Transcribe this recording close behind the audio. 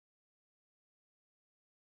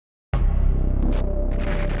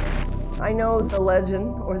I know the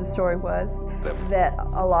legend, or the story was, that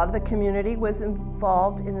a lot of the community was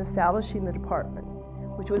involved in establishing the department,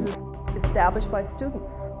 which was established by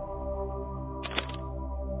students.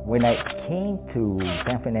 When I came to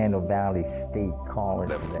San Fernando Valley State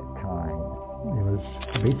College at that time, it was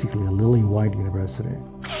basically a lily-white university,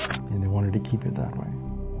 and they wanted to keep it that way.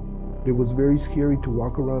 It was very scary to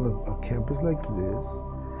walk around a campus like this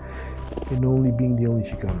and only being the only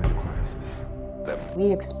Chicana in classes.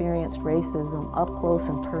 We experienced racism up close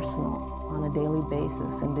and personal on a daily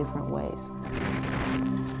basis in different ways.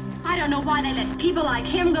 I don't know why they let people like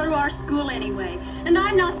him go to our school anyway, and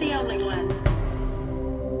I'm not the only one.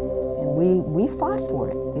 And we fought for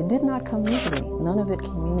it. It did not come easily. None of it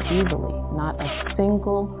came in easily. Not a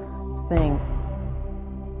single thing.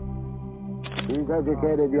 These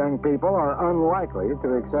educated young people are unlikely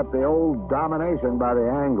to accept the old domination by the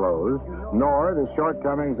Anglos, nor the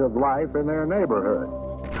shortcomings of life in their neighborhood.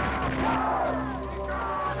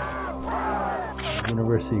 The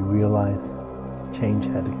university realized change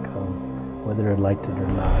had to come, whether it liked it or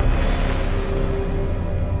not.